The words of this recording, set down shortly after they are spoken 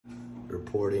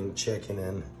reporting, checking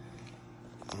in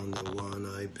on the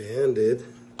one-eyed bandit.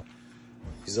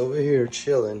 He's over here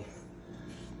chilling,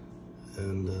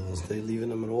 and they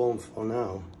leaving him alone for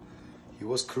now. He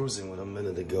was cruising with a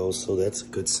minute ago, so that's a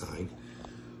good sign.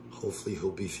 Hopefully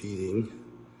he'll be feeding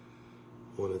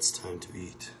when it's time to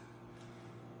eat,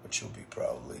 which will be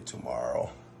probably tomorrow.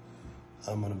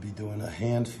 I'm gonna be doing a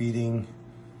hand feeding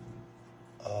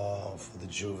for the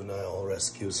juvenile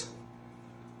rescues.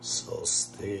 So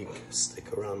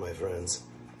stick around, my friends.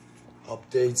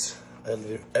 Updates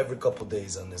every couple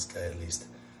days on this guy at least.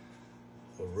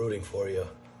 We're rooting for you.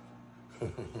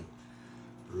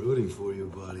 Rooting for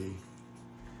you, buddy.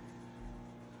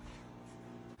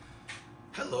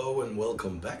 Hello and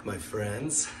welcome back, my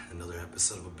friends. Another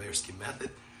episode of a Bearski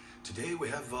Method. Today we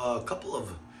have a couple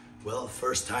of, well,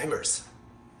 first-timers.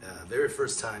 Very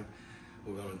first time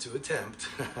we're going to attempt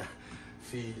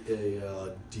feed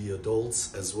the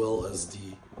adults as well as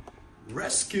the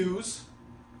rescues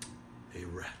a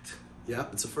rat. Yeah,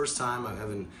 it's the first time I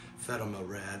haven't fed them a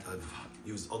rat. I've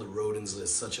used other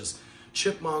rodents such as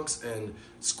chipmunks and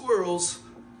squirrels,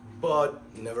 but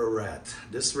never a rat.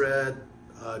 This rat,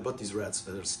 I bought these rats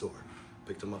at a store.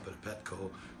 Picked them up at Petco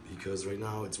because right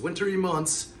now it's wintry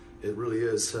months. It really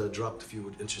is dropped a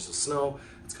few inches of snow.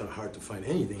 It's kind of hard to find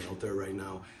anything out there right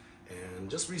now. And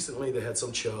just recently they had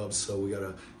some chubs, so we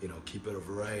gotta, keep it a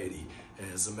variety.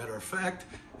 And as a matter of fact,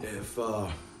 if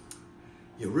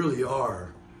you really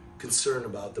are concerned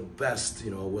about the best,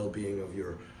 well-being of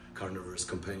your carnivorous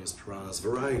companions, piranhas,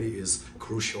 variety is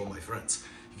crucial, my friends.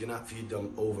 You cannot feed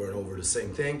them over and over the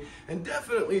same thing, and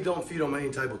definitely don't feed them any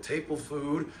type of staple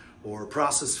food or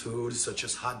processed food such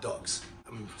as hot dogs.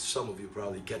 Some of you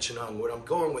probably catching on where I'm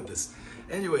going with this.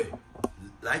 Anyway,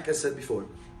 like I said before,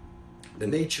 the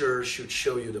nature should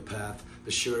show you the path,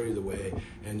 to show you the way,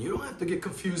 and you don't have to get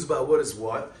confused about what is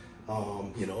what.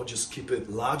 Just keep it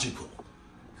logical.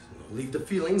 Leave the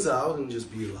feelings out and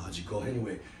just be logical.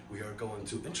 Anyway, we are going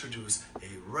to introduce a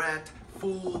rat,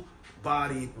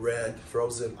 full-bodied rat,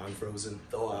 frozen, unfrozen,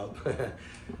 thaw out,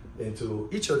 into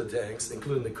each of the tanks,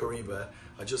 including the Kariba.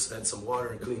 I just add some water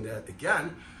and clean that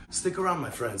again. Stick around, my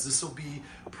friends. This will be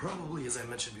probably, as I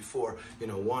mentioned before,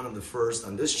 one of the first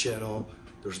on this channel.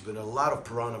 There's been a lot of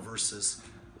piranha versus,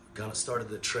 kind of started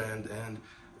the trend, and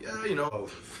yeah, I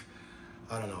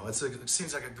don't know. It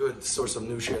seems like a good source of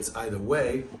nutrients either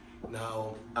way.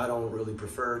 Now, I don't really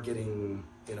prefer getting,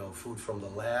 food from the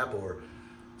lab or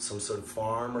some sort of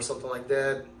farm or something like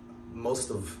that. Most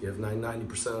of,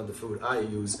 90% of the food I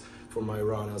use for my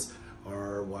piranhas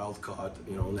are wild caught,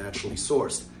 naturally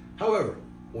sourced. However,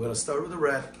 we're gonna start with a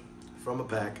rat from a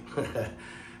pack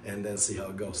and then see how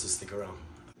it goes, so stick around.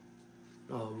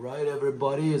 All right,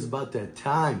 everybody, it's about that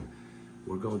time.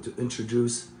 We're going to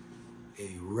introduce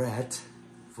a rat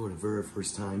for the very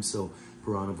first time. So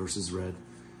piranha versus rat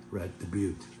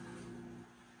debut.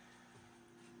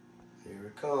 Here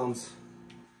it comes.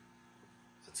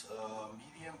 It's a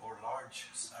medium or large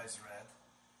size rat.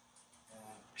 And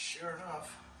sure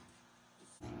enough,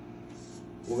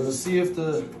 we're gonna see if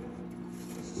the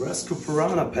rescue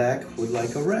piranha pack would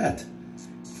like a rat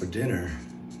for dinner.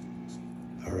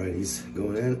 All right, he's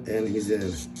going in and he's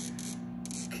in.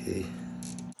 Okay.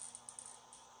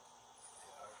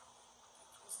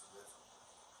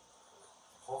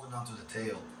 Holding onto the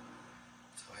tail.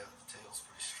 So yeah, the tail's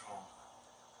pretty strong.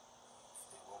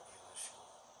 It won't be an issue.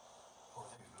 Oh,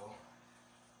 there we go.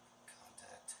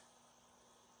 Contact.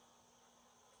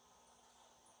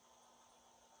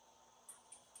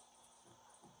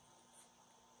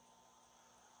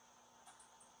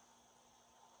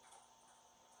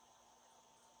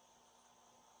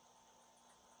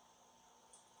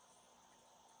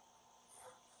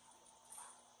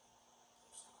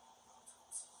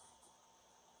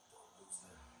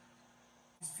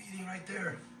 He's feeding right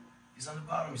there. He's on the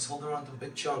bottom. He's holding on to a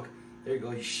big chunk. There you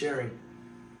go. He's sharing.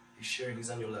 He's sharing.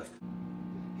 He's on your left.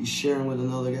 He's sharing with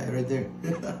another guy right there.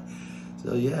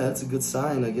 So yeah, that's a good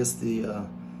sign. I guess the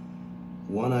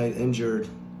one-eyed injured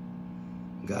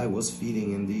guy was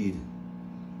feeding indeed.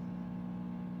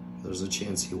 There's a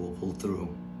chance he will pull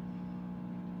through.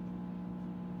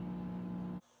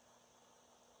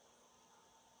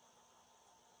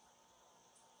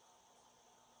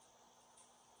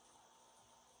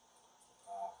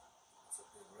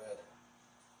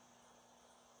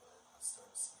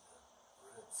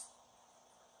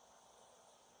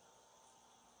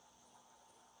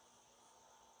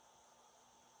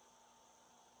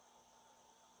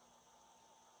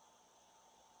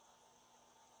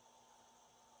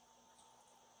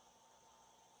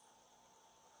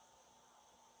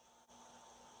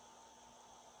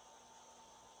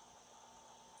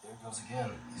 goes again.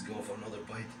 He's going for another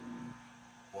bite.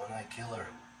 One-eye killer.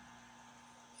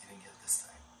 He didn't get this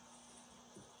time.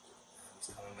 And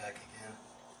he's coming back again.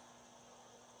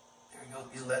 There we go.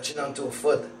 He's latching onto a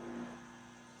foot.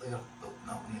 Look at him. Oh,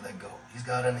 no, he let go. He's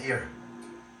got an ear.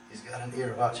 He's got an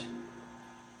ear. Watch.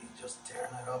 He's just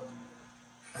tearing it up.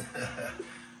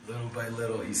 Little by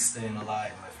little, he's staying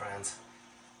alive, my friends.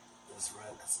 This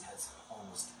rat has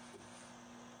almost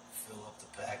filled up the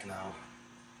pack now.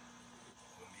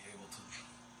 We'll be able to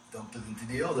dump it into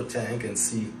the other tank and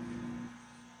see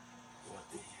what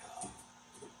the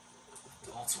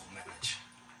adults will manage.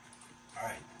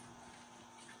 Alright,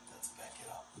 let's back it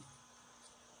up.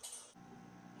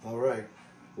 Alright,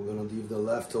 we're gonna leave the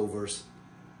leftovers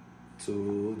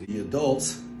to the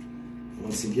adults.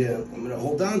 Once again, I'm gonna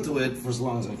hold on to it for as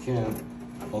long as I can.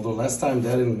 Although last time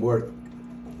that didn't work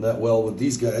that well with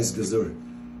these guys because they're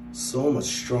so much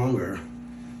stronger.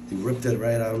 They ripped it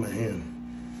right out of my hand.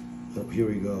 Oh, here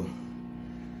we go.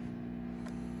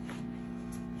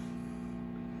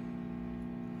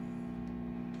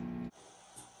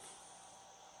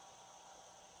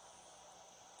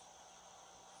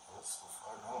 Well, so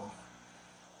far, no.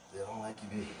 They don't like you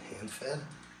be hand-fed.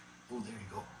 Oh, there you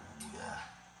go. Ooh, yeah.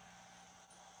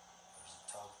 There's the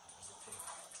top. There's the tape.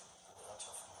 Watch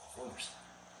out for my fingers.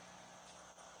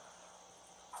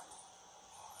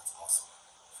 Oh, that's awesome.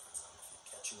 If you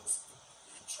catch this,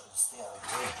 you can try to stay out of the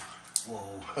way. Whoa.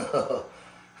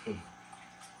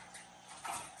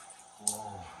 Whoa.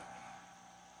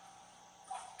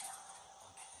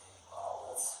 Okay, wow,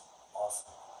 that's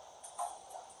awesome.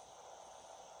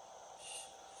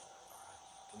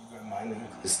 Can you grab mine then?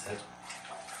 Instead?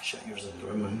 Shut yours and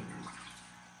grab mine.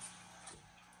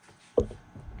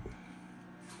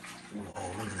 Oh,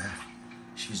 look at that.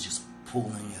 She's just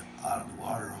pulling it out of the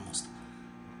water almost.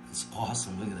 It's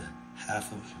awesome. Look at that.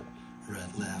 Half of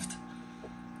red left.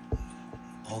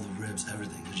 All the ribs,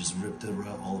 everything. They just ripped it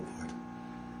all apart.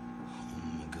 Oh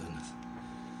my goodness.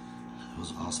 That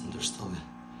was awesome. They're still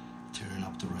tearing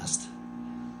up the rest.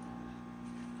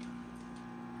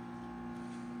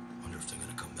 Wonder if they're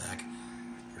gonna come back.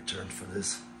 Return for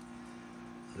this.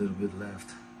 A little bit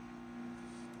left.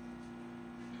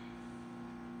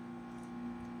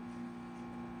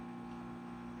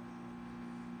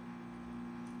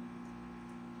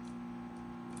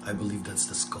 I believe that's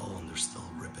the skull and they're still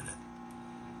ripping it.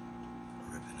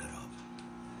 Ripping it up.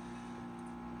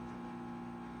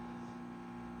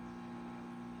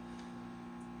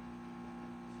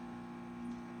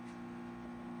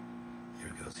 Here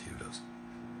it goes, here it goes.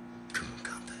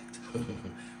 Contact.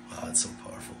 Wow, it's so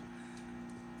powerful.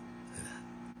 Look at that.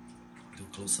 Do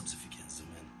close-ups if you can zoom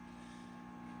in.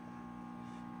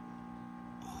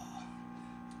 Oh,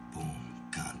 boom,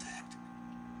 contact.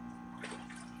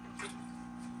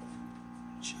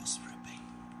 Just ripping.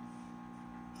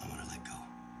 I'm gonna let go.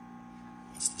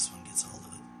 Once this one gets hold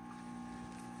of it.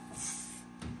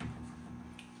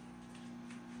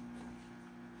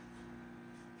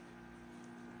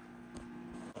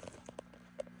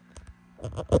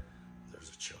 There's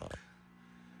a chunk.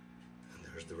 And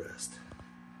there's the rest.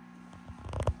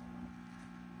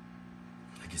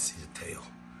 I can see the tail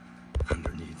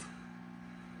underneath.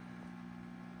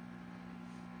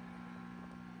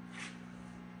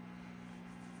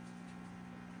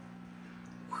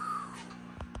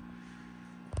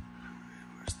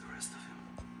 Where's the rest of him?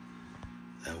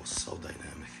 That was so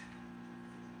dynamic.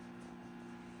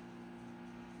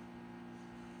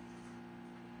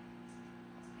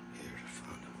 Here, I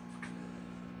found him.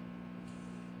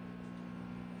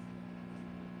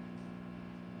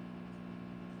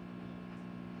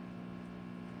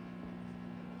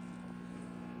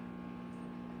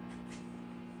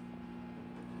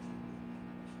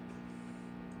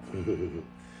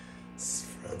 It's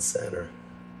front center.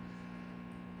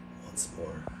 Once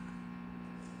more.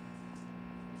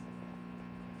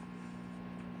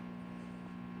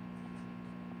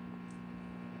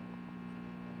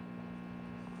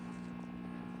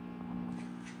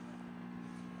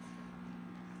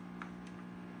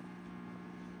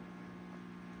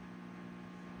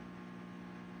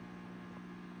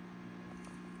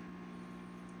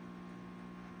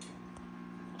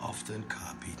 Often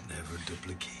copied, never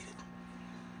duplicated.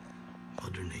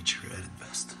 Mother Nature at its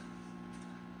best.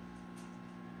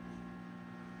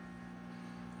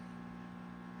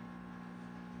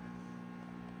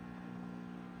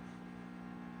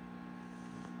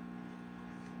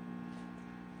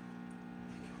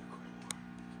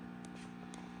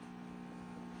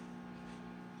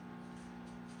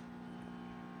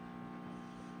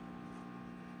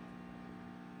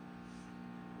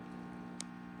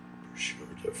 For sure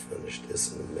they'll finish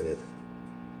this in a minute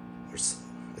or so.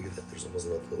 Look at at that, there's almost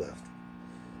nothing left.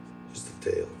 Just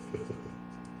the tail.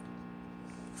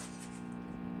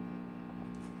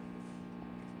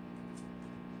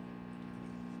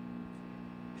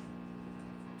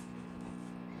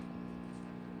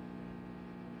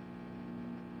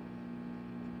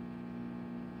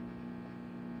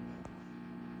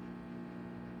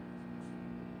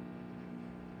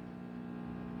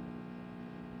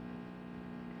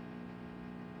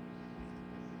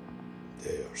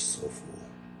 They are so full.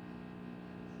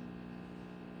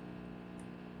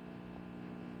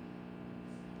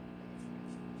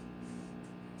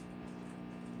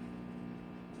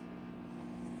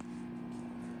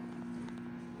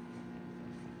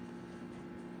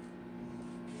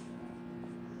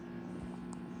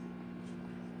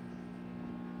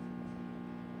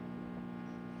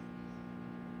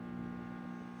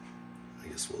 I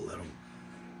guess we'll let them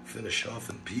finish off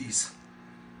in peace,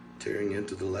 tearing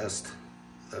into the last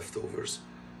leftovers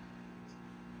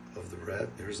of the rat.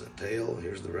 Here's the tail,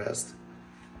 here's the rest.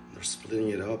 They're splitting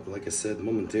it up. Like I said,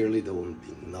 momentarily there will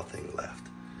be nothing left.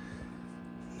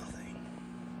 Nothing.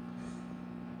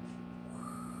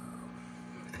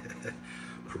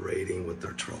 Parading with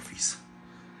their trophies.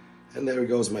 And there it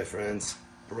goes, my friends.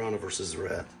 Piranha versus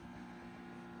rat.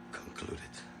 Concluded.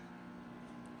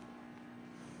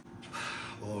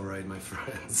 All right, my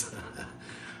friends.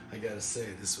 I gotta say,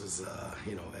 this was,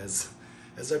 you know, as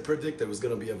I predicted, it was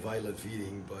gonna be a violent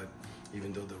feeding, but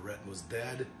even though the rat was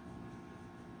dead,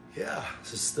 yeah, it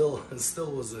still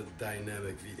was a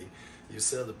dynamic feeding. You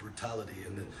saw the brutality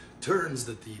and the turns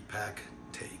that the pack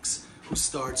takes. Who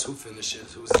starts, who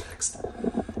finishes, who's next.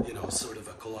 You know, sort of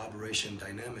a collaboration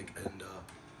dynamic and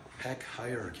pack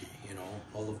hierarchy, you know.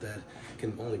 All of that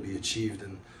can only be achieved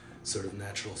in sort of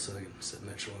natural setting,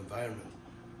 natural environment.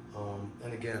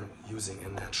 And again, using a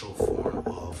natural form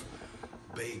of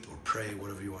bait or prey,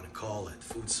 whatever you want to call it,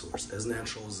 food source, as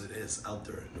natural as it is out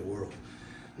there in the world,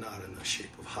 not in the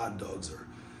shape of hot dogs or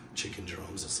chicken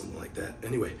drums or something like that.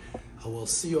 Anyway, I will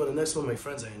see you on the next one, my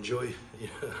friends. I enjoy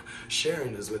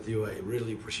sharing this with you. I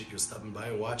really appreciate you stopping by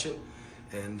and watching.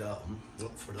 And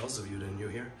for those of you that are new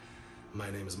here, my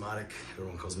name is Marek.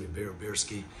 Everyone calls me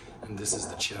Bearski, and this is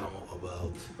the channel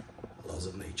about laws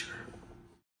of nature.